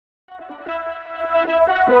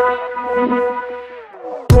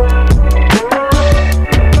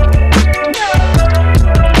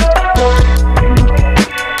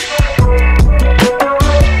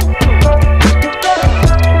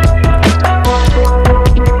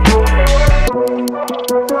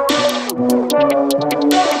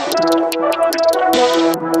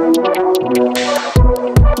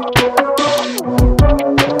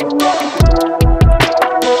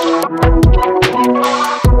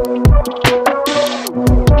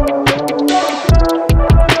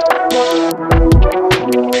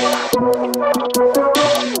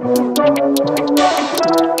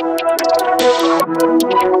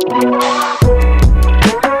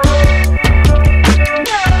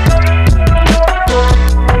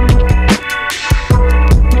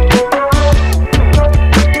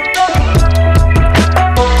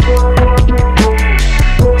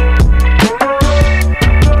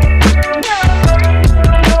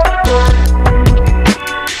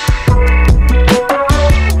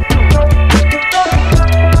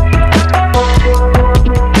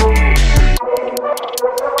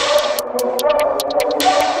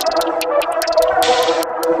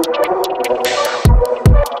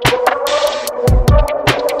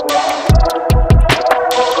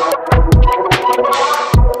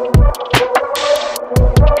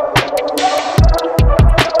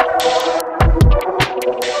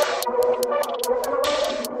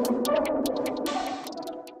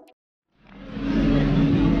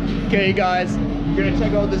Okay guys, we're gonna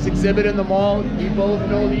check out this exhibit in the mall. We both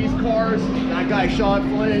know these cars. That guy shot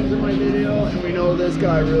flames in my video, and we know this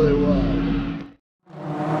guy really well.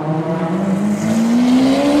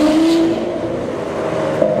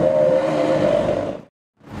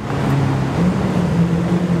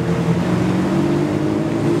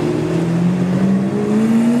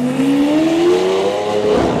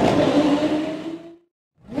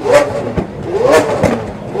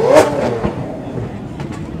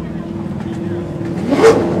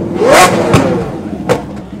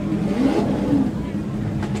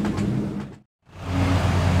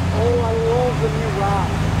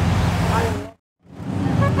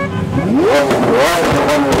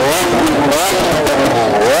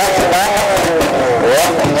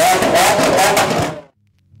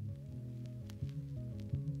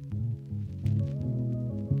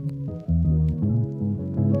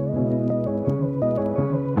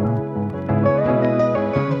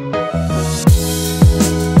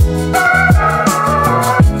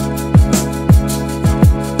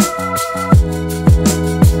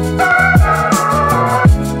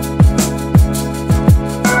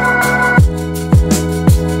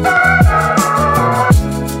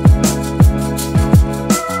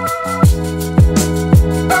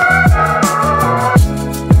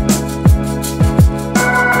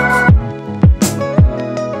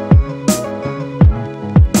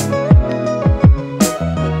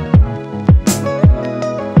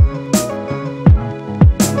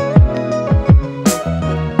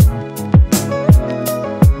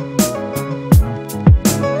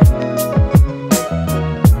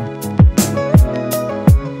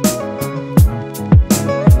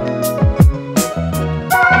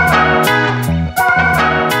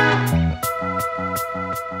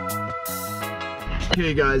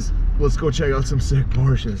 Okay guys, let's go check out some sick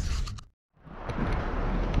Porsches.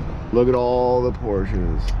 Look at all the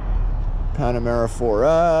Porsches. Panamera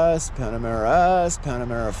 4S, Panamera S,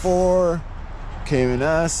 Panamera 4, Cayman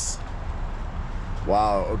S.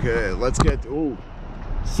 Wow, okay, let's get, ooh,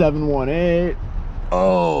 718.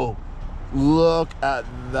 Oh, look at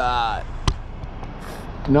that.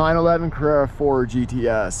 911 Carerra 4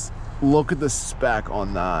 GTS. Look at the spec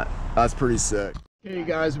on that. That's pretty sick. Okay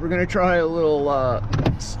guys, we're gonna try a little out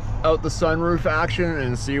the sunroof action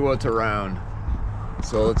and see what's around.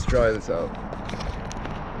 So let's try this out.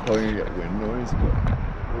 Probably gonna get wind noise, but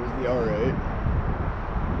there's the R8.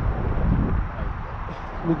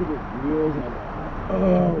 Look at the wheels on that.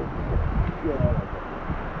 Oh god.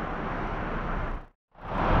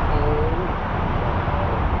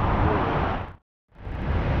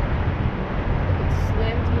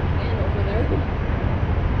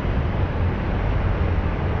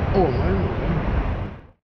 Oh my.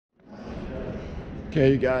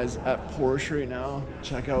 Okay, you guys, at Porsche right now,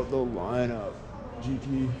 check out the lineup.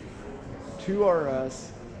 GT2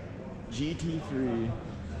 RS, GT3,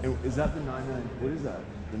 and is that the 99? What is that?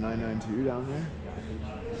 The 992 down there?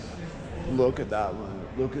 Look at that one.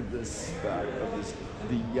 Look at this spec of this,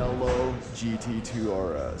 the yellow GT2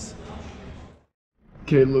 RS.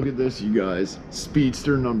 Okay, look at this, you guys.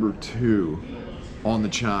 Speedster number 2. On the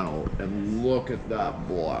channel, and look at that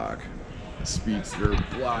black Speedster,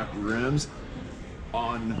 black rims.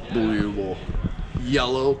 Unbelievable.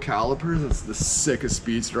 Yellow calipers, that's the sickest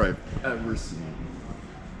speedster I've ever seen.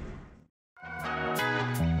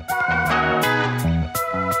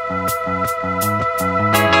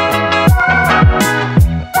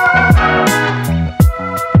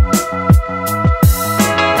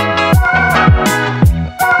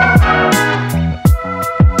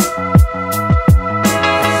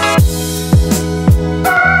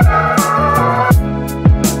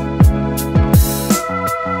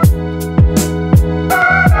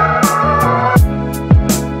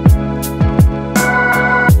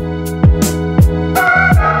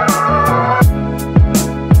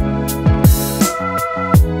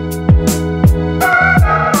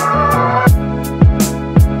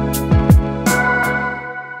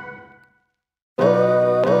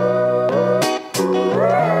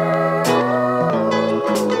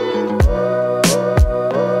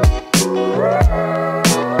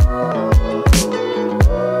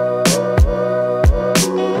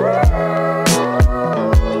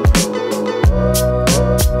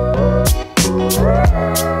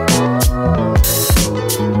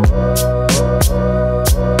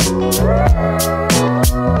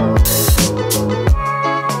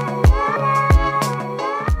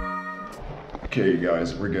 Okay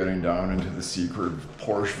guys, we're getting down into the secret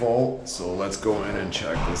Porsche vault, so let's go in and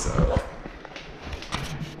check this out.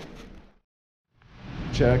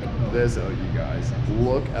 Check this out, you guys.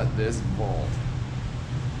 Look at this vault.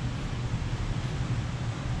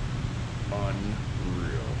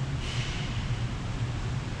 Unreal.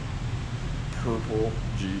 Purple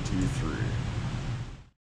GT3.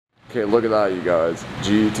 Okay, look at that, you guys.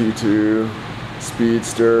 GT2,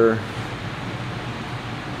 Speedster.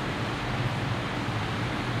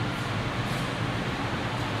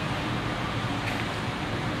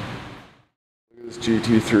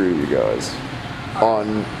 GT3, you guys,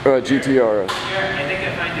 on GTR. Here, I think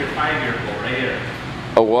I find your 5-year goal right here.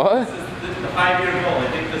 A what? This is the 5-year goal.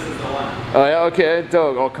 I think this is the one. Oh yeah, okay,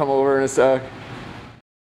 Doug, I'll come over in a sec.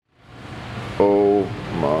 Oh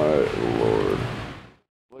my lord.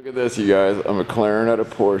 Look at this, you guys. A McLaren at a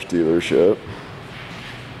Porsche dealership.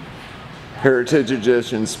 Heritage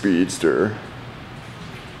Edition Speedster.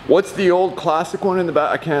 What's the old classic one in the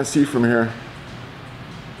back? I can't see from here.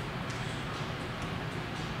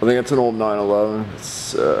 I think it's an old 911. It's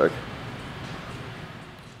sick.